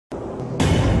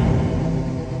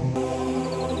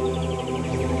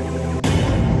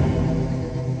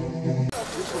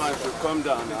Calm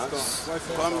down now.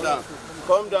 Calm down.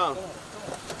 Calm down.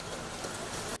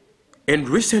 In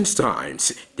recent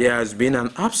times, there has been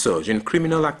an upsurge in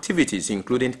criminal activities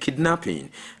including kidnapping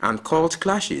and cult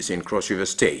clashes in Cross River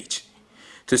State.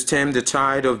 To stem the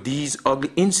tide of these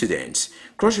ugly incidents,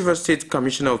 Cross River State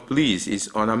Commissioner of Police is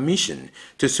on a mission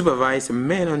to supervise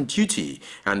men on duty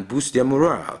and boost their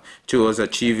morale towards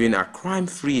achieving a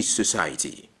crime-free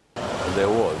society. There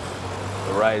was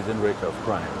a rising rate of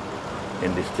crime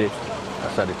in the state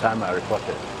as at the time I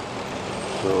reported.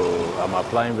 So I'm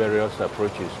applying various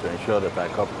approaches to ensure that I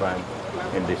curb crime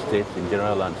in the state in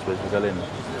general and specifically in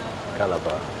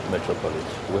Calabar metropolis.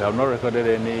 We have not recorded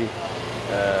any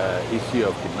issue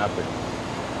of kidnapping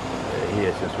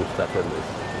here since we started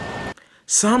this.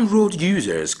 Some road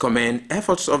users commend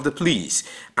efforts of the police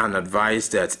and advise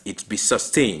that it be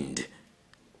sustained.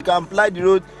 We can apply the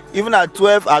road even at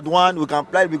 12, at 1, we can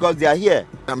apply because they are here.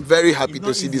 I'm very happy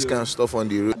to see this kind of stuff on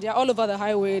the road. They're all over the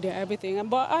highway, they're everything,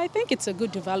 but I think it's a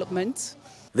good development.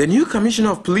 The new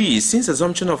Commissioner of Police, since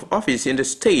assumption of office in the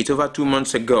state over 2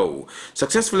 months ago,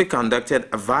 successfully conducted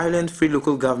a violent free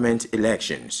local government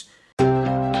elections.